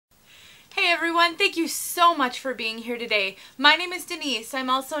everyone, thank you so much for being here today. My name is Denise. I'm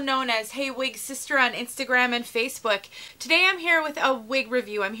also known as heywigsister on Instagram and Facebook. Today I'm here with a wig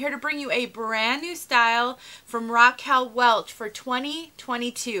review. I'm here to bring you a brand new style from Raquel Welch for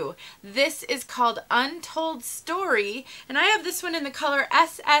 2022. This is called Untold Story, and I have this one in the color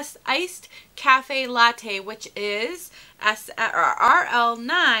SS Iced Cafe Latte, which is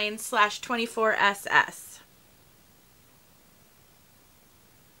RL9/24SS.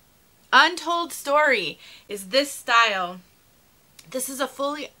 Untold Story is this style. This is a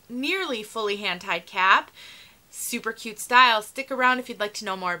nearly fully hand-tied cap. Super cute style. Stick around if you'd like to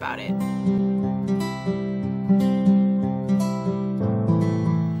know more about it.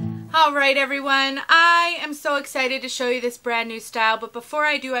 Alright everyone, I am so excited to show you this brand new style, but before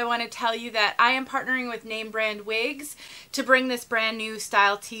I do, I want to tell you that I am partnering with name brand wigs to bring this brand new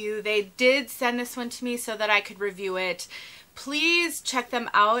style to you. They did send this one to me so that I could review it. Please check them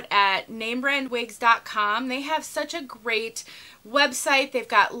out at namebrandwigs.com. They have such a great website. They've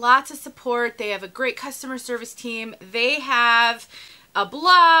got lots of support. They have a great customer service team. They have a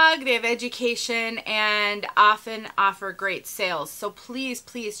blog, they have education, and often offer great sales. So please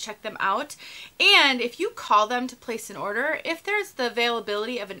check them out. And if you call them to place an order, if there's the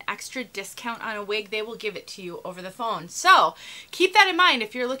availability of an extra discount on a wig, they will give it to you over the phone. So keep that in mind.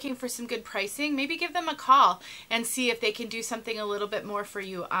 If you're looking for some good pricing, maybe give them a call and see if they can do something a little bit more for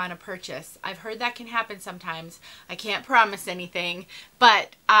you on a purchase. I've heard that can happen sometimes. I can't promise anything,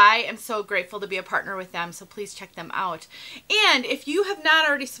 but I am so grateful to be a partner with them, so please check them out. And if you have not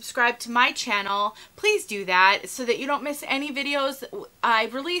already subscribed to my channel, please do that so that you don't miss any videos. I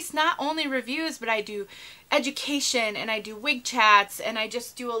release not only reviews, but I do education and I do wig chats, and I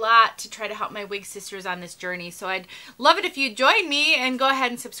just do a lot to try to help my wig sisters on this journey. So I'd love it if you join me and go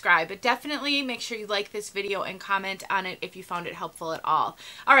ahead and subscribe, but definitely make sure you like this video and comment on it if you found it helpful at all.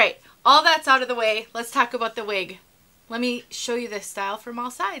 Alright, all that's out of the way. Let's talk about the wig. Let me show you this style from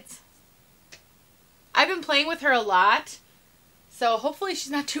all sides. I've been playing with her a lot, so hopefully she's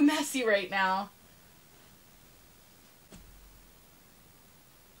not too messy right now.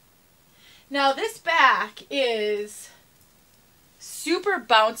 Now this back is super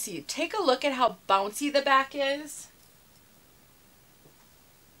bouncy. Take a look at how bouncy the back is.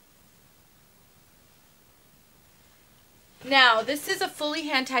 Now this is a fully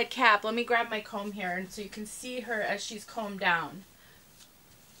hand-tied cap. Let me grab my comb here and so you can see her as she's combed down.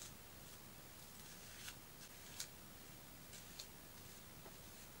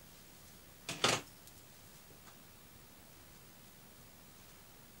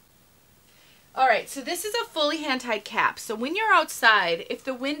 Alright, so this is a fully hand-tied cap. So when you're outside, if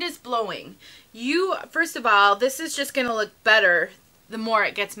the wind is blowing, first of all, this is just going to look better the more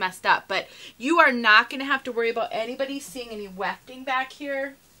it gets messed up. But you are not going to have to worry about anybody seeing any wefting back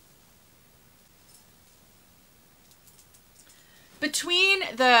here. Between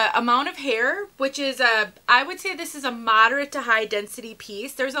the amount of hair, which is I would say this is a moderate to high density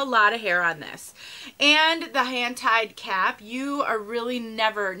piece. There's a lot of hair on this. And the hand-tied cap, you are really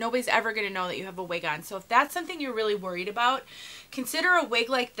nobody's ever going to know that you have a wig on. So if that's something you're really worried about, consider a wig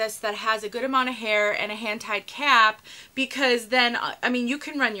like this that has a good amount of hair and a hand-tied cap, because then, I mean, you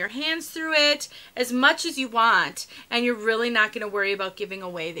can run your hands through it as much as you want, and you're really not going to worry about giving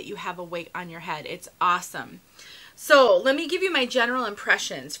away that you have a wig on your head. It's awesome. So let me give you my general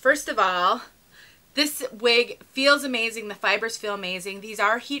impressions. First of all, this wig feels amazing. The fibers feel amazing. These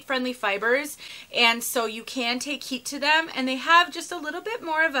are heat-friendly fibers, and so you can take heat to them, and they have just a little bit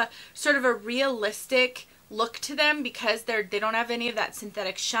more of a sort of a realistic look to them because they don't have any of that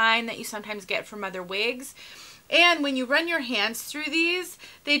synthetic shine that you sometimes get from other wigs. And when you run your hands through these,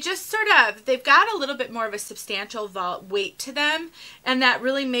 they just they've got a little bit more of a substantial weight to them, and that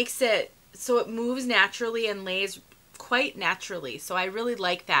really makes it so it moves naturally and lays quite naturally. So I really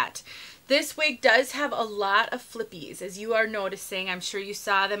like that. This wig does have a lot of flippies, as you are noticing. I'm sure you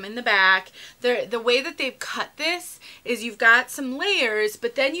saw them in the back. The way that they've cut this is you've got some layers,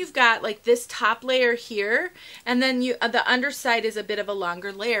 but then you've got like this top layer here, and then the underside is a bit of a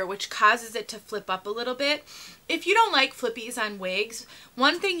longer layer, which causes it to flip up a little bit. If you don't like flippies on wigs,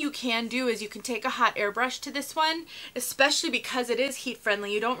 one thing you can do is you can take a hot airbrush to this one, especially because it is heat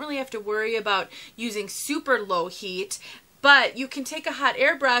friendly. You don't really have to worry about using super low heat, but you can take a hot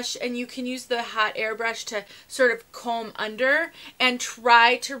airbrush and you can use the hot airbrush to sort of comb under and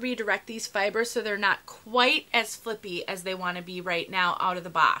try to redirect these fibers so they're not quite as flippy as they want to be right now out of the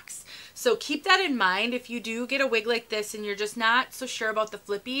box. So keep that in mind. If you do get a wig like this and you're just not so sure about the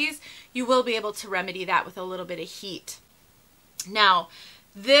flippies, you will be able to remedy that with a little bit of heat. Now,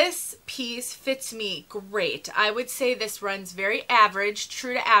 this piece fits me great. I would say this runs very average,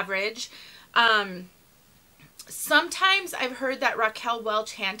 true to average. Sometimes I've heard that Raquel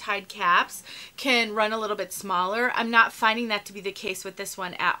Welch hand-tied caps can run a little bit smaller. I'm not finding that to be the case with this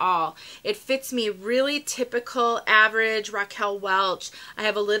one at all. It fits me really typical, average Raquel Welch. I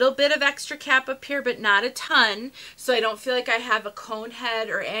have a little bit of extra cap up here, but not a ton, so I don't feel like I have a cone head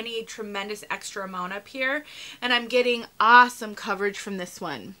or any tremendous extra amount up here. And I'm getting awesome coverage from this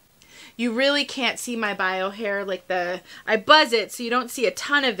one. You really can't see my bio hair, like I buzz it so you don't see a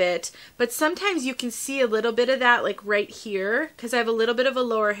ton of it, but sometimes you can see a little bit of that like right here because I have a little bit of a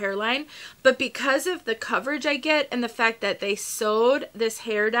lower hairline, but because of the coverage I get and the fact that they sewed this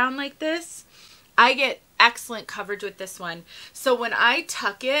hair down like this, I get excellent coverage with this one. So when I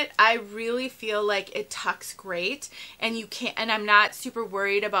tuck it, I really feel like it tucks great, and I'm not super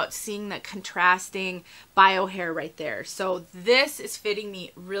worried about seeing the contrasting bio hair right there. So this is fitting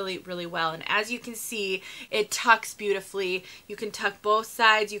me really, really well. And as you can see, it tucks beautifully. You can tuck both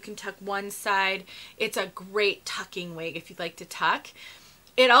sides, you can tuck one side. It's a great tucking wig if you'd like to tuck.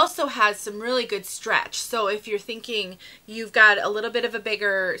 It also has some really good stretch. So if you're thinking you've got a little bit of a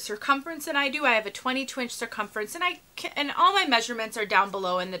bigger circumference than I do, I have a 22-inch circumference, and all my measurements are down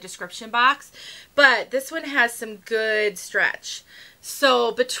below in the description box. But this one has some good stretch.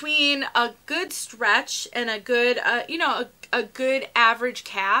 So between a good stretch and a good, a good average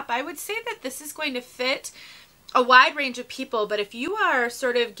cap, I would say that this is going to fit a wide range of people. But if you are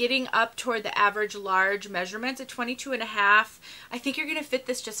sort of getting up toward the average large measurements at 22.5, I think you're going to fit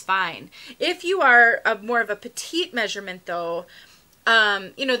this just fine. If you are more of a petite measurement though,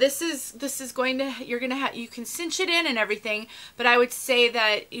 this is going to, you can cinch it in and everything, but I would say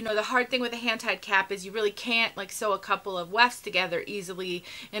that, the hard thing with a hand-tied cap is you really can't like sew a couple of wefts together easily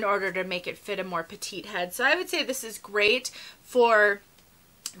in order to make it fit a more petite head. So I would say this is great for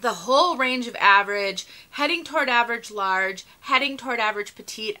the whole range of average, heading toward average large, heading toward average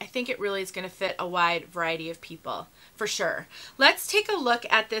petite. I think it really is going to fit a wide variety of people, for sure. Let's take a look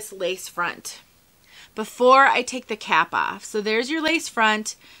at this lace front before I take the cap off. So there's your lace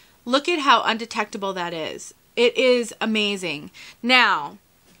front. Look at how undetectable that is. It is amazing. Now,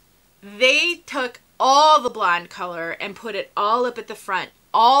 they took all the blonde color and put it all up at the front,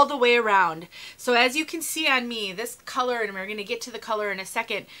 all the way around. So as you can see on me, this color, and we're going to get to the color in a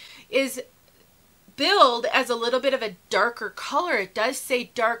second, is billed as a little bit of a darker color. It does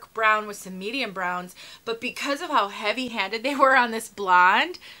say dark brown with some medium browns, but because of how heavy-handed they were on this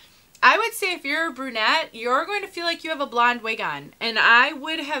blonde, I would say if you're a brunette, you're going to feel like you have a blonde wig on. And I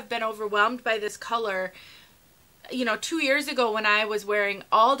would have been overwhelmed by this color 2 years ago when I was wearing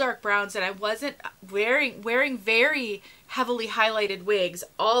all dark browns and I wasn't wearing very heavily highlighted wigs.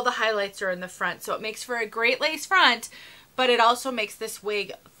 All the highlights are in the front, so it makes for a great lace front, but it also makes this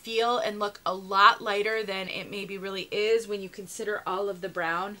wig feel and look a lot lighter than it maybe really is when you consider all of the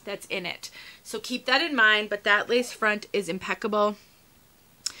brown that's in it. So keep that in mind, but that lace front is impeccable.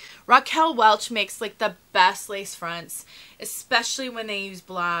 Raquel Welch makes like the best lace fronts, especially when they use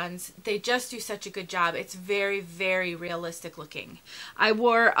blondes. They just do such a good job. It's very, very realistic looking. I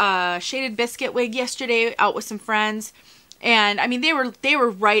wore a shaded biscuit wig yesterday out with some friends, and I mean they were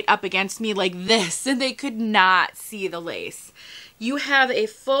right up against me like this, and they could not see the lace. You have a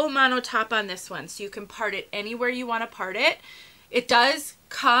full mono top on this one, so you can part it anywhere you want to part it. It does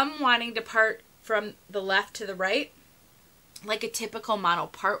come wanting to part from the left to the right, like a typical mono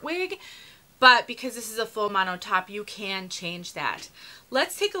part wig, but because this is a full mono top, you can change that.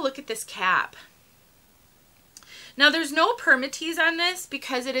 Let's take a look at this cap. Now there's no permatease on this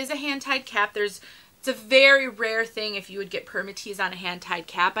because it is a hand-tied cap. It's a very rare thing if you would get permatease on a hand-tied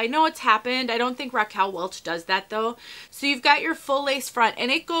cap. I know it's happened. I don't think Raquel Welch does that though. So you've got your full lace front,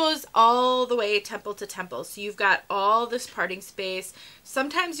 and it goes all the way temple to temple. So you've got all this parting space.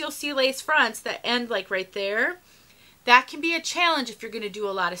 Sometimes you'll see lace fronts that end like right there. That can be a challenge if you're going to do a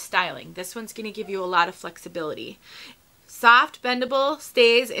lot of styling. This one's going to give you a lot of flexibility. Soft bendable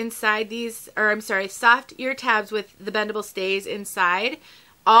stays inside these, soft ear tabs with the bendable stays inside.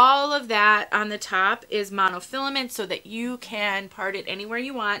 All of that on the top is monofilament so that you can part it anywhere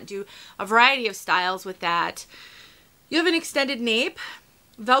you want, do a variety of styles with that. You have an extended nape,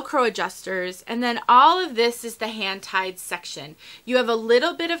 Velcro adjusters, and then all of this is the hand-tied section. You have a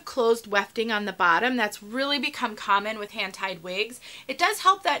little bit of closed wefting on the bottom. That's really become common with hand-tied wigs. It does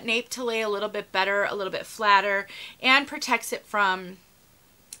help that nape to lay a little bit better, a little bit flatter, and protects it from,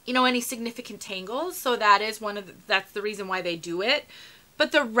 any significant tangles. So that is that's the reason why they do it.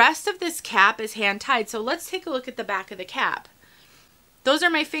 But the rest of this cap is hand-tied. So let's take a look at the back of the cap. Those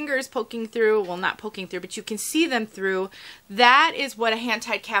are my fingers poking through. Well, not poking through, but you can see them through. That is what a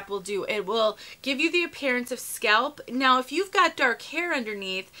hand-tied cap will do. It will give you the appearance of scalp. Now, if you've got dark hair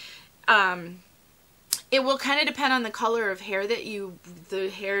underneath, it will kind of depend on the color of hair that the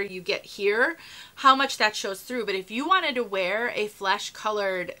hair you get here, how much that shows through. But if you wanted to wear a flesh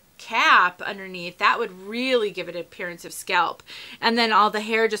colored cap underneath, that would really give it an appearance of scalp. And then all the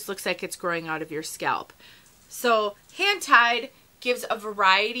hair just looks like it's growing out of your scalp. So hand tied gives a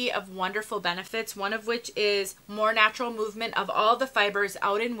variety of wonderful benefits, one of which is more natural movement of all the fibers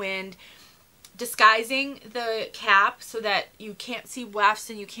out in wind, disguising the cap so that you can't see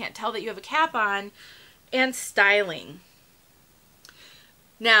wefts and you can't tell that you have a cap on, and styling.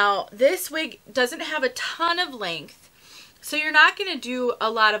 Now, this wig doesn't have a ton of length, so you're not going to do a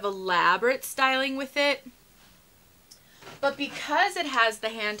lot of elaborate styling with it. But because it has the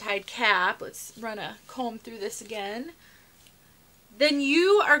hand-tied cap, let's run a comb through this again, then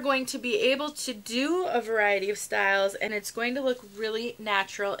you are going to be able to do a variety of styles, and it's going to look really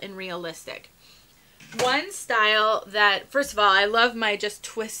natural and realistic. One style that, first of all, I love my just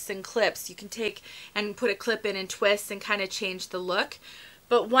twists and clips. You can take and put a clip in and twist and kind of change the look.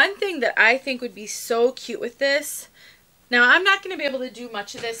 But one thing that I think would be so cute with this, now I'm not going to be able to do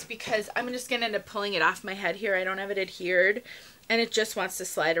much of this because I'm just going to end up pulling it off my head here. I don't have it adhered and it just wants to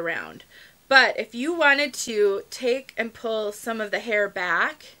slide around. But if you wanted to take and pull some of the hair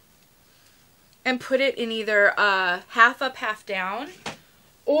back and put it in either a half up, half down,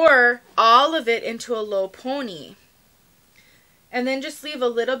 or all of it into a low pony, and then just leave a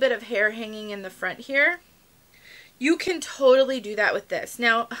little bit of hair hanging in the front here, you can totally do that with this.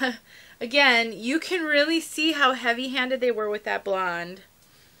 Now, again, you can really see how heavy-handed they were with that blonde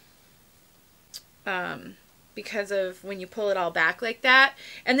because of when you pull it all back like that.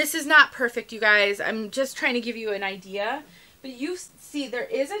 And this is not perfect, you guys. I'm just trying to give you an idea. But you see there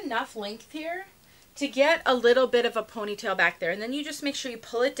is enough length here to get a little bit of a ponytail back there. And then you just make sure you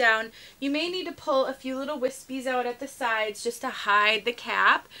pull it down. You may need to pull a few little wispies out at the sides just to hide the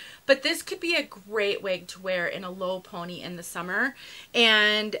cap. But this could be a great wig to wear in a low pony in the summer.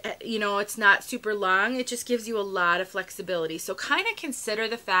 And, you know, it's not super long. It just gives you a lot of flexibility. So kind of consider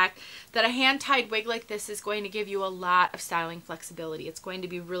the fact that a hand-tied wig like this is going to give you a lot of styling flexibility. It's going to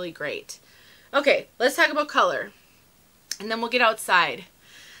be really great. Okay, let's talk about color. And then we'll get outside.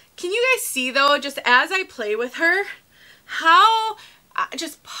 Can you guys see, though, just as I play with her, how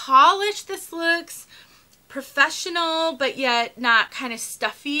just polished this looks, professional, but yet not kind of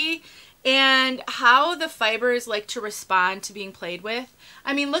stuffy, and how the fibers like to respond to being played with?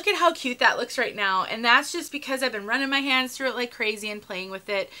 I mean, look at how cute that looks right now, and that's just because I've been running my hands through it like crazy and playing with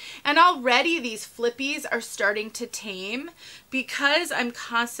it. And already these flippies are starting to tame because I'm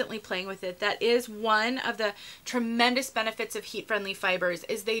constantly playing with it. That is one of the tremendous benefits of heat-friendly fibers,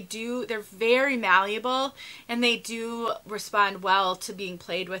 is they're very malleable, and they do respond well to being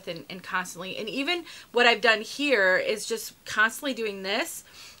played with and constantly. And even what I've done here is just constantly doing this.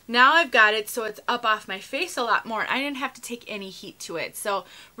 Now I've got it so it's up off my face a lot more. I didn't have to take any heat to it, so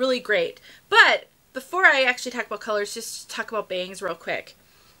really great. But before I actually talk about colors, just talk about bangs real quick.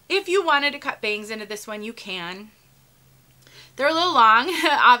 If you wanted to cut bangs into this one, you can. They're a little long,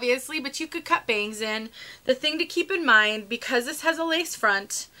 obviously, but you could cut bangs in. The thing to keep in mind, because this has a lace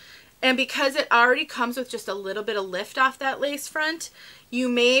front, and because it already comes with just a little bit of lift off that lace front, you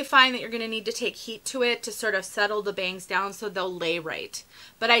may find that you're going to need to take heat to it to sort of settle the bangs down so they'll lay right.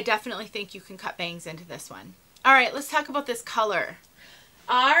 But I definitely think you can cut bangs into this one. All right, let's talk about this color.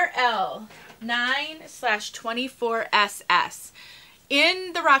 RL 9/24SS.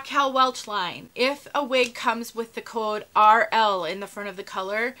 In the Raquel Welch line, if a wig comes with the code RL in the front of the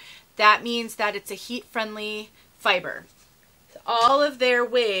color, that means that it's a heat-friendly fiber. All of their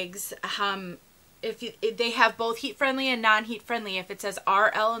wigs, if they have both heat-friendly and non-heat-friendly. If it says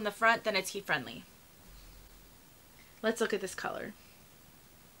RL in the front, then it's heat-friendly. Let's look at this color.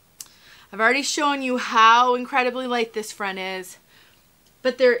 I've already shown you how incredibly light this front is,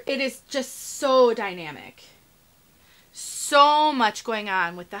 but it is just so dynamic. So much going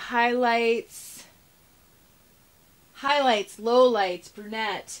on with the highlights, lowlights,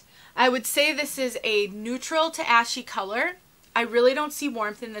 brunette. I would say this is a neutral to ashy color. I really don't see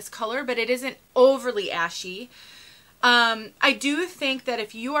warmth in this color, but it isn't overly ashy. I do think that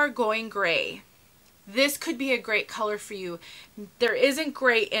if you are going gray, this could be a great color for you. There isn't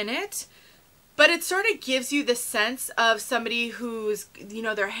gray in it, but it sort of gives you the sense of somebody who's, you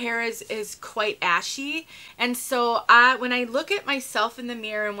know, their hair is quite ashy. And so when I look at myself in the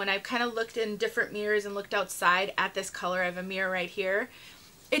mirror, and when I've kind of looked in different mirrors and looked outside at this color, I have a mirror right here,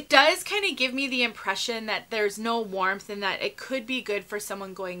 it does kind of give me the impression that there's no warmth and that it could be good for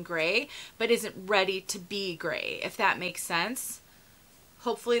someone going gray, but isn't ready to be gray, if that makes sense.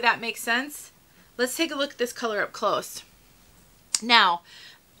 Hopefully that makes sense. Let's take a look at this color up close. Now,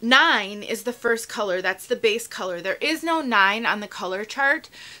 9 is the first color. That's the base color. There is no 9 on the color chart.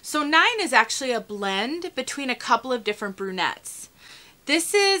 So 9 is actually a blend between a couple of different brunettes.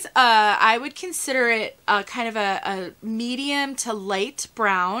 This is, I would consider it kind of a medium to light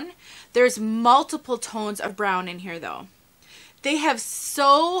brown. There's multiple tones of brown in here though. They have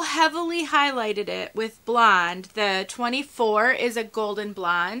so heavily highlighted it with blonde. The 24 is a golden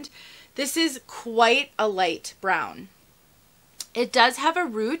blonde. This is quite a light brown. It does have a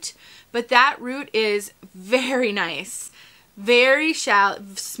root, but that root is very nice. Very shallow,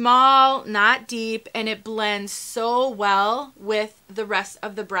 small, not deep, and it blends so well with the rest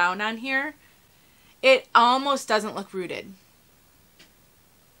of the brown on here. It almost doesn't look rooted.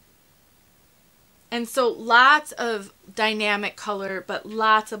 And so lots of dynamic color, but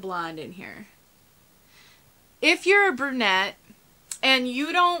lots of blonde in here. If you're a brunette and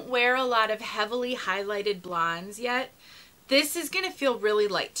you don't wear a lot of heavily highlighted blondes yet, this is going to feel really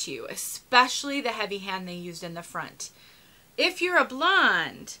light to you, especially the heavy hand they used in the front. If you're a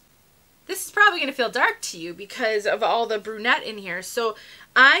blonde, this is probably going to feel dark to you because of all the brunette in here. So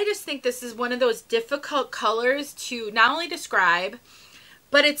I just think this is one of those difficult colors to not only describe,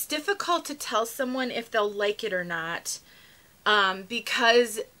 but it's difficult to tell someone if they'll like it or not,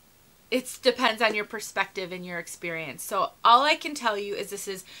 because it depends on your perspective and your experience. So all I can tell you is this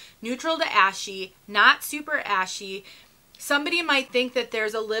is neutral to ashy, not super ashy. Somebody might think that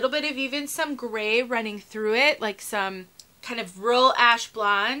there's a little bit of even some gray running through it, like some kind of real ash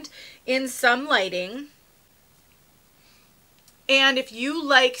blonde in some lighting. And if you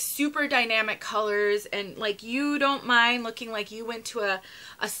like super dynamic colors and like you don't mind looking like you went to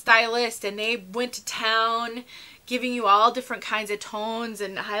a stylist and they went to town giving you all different kinds of tones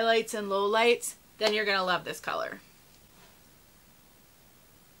and highlights and lowlights, then you're going to love this color.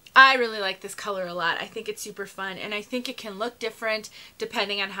 I really like this color a lot. I think it's super fun, and I think it can look different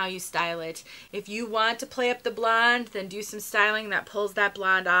depending on how you style it. If you want to play up the blonde, then do some styling that pulls that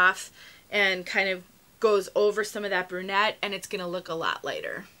blonde off and kind of goes over some of that brunette, and it's going to look a lot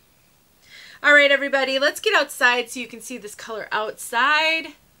lighter. All right, everybody, let's get outside so you can see this color outside.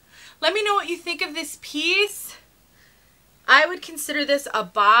 Let me know what you think of this piece. I would consider this a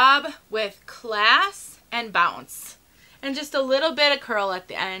bob with class and bounce. And just a little bit of curl at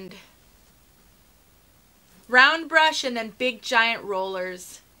the end. Round brush and then big giant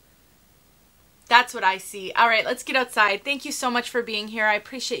rollers. That's what I see. All right, let's get outside. Thank you so much for being here. I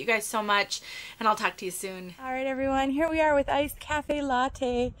appreciate you guys so much, and I'll talk to you soon. All right, everyone, here we are with iced cafe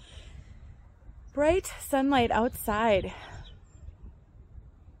latte. Bright sunlight outside.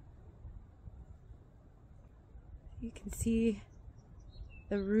 You can see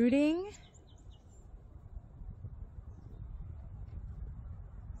the rooting.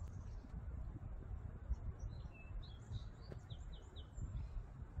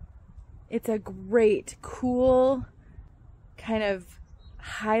 It's a great, cool, kind of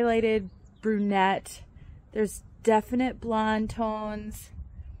highlighted brunette. There's definite blonde tones,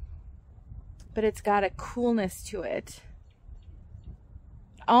 but it's got a coolness to it.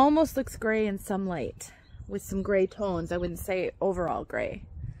 Almost looks gray in some light with some gray tones. I wouldn't say overall gray.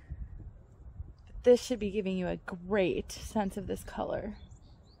 But this should be giving you a great sense of this color,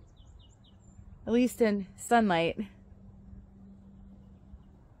 at least in sunlight.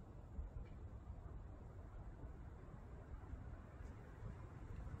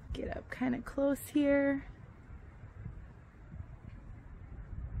 Get up kind of close here.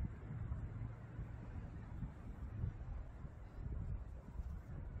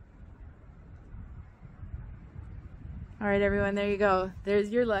 All right, everyone, there you go. There's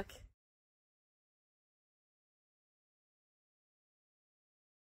your look.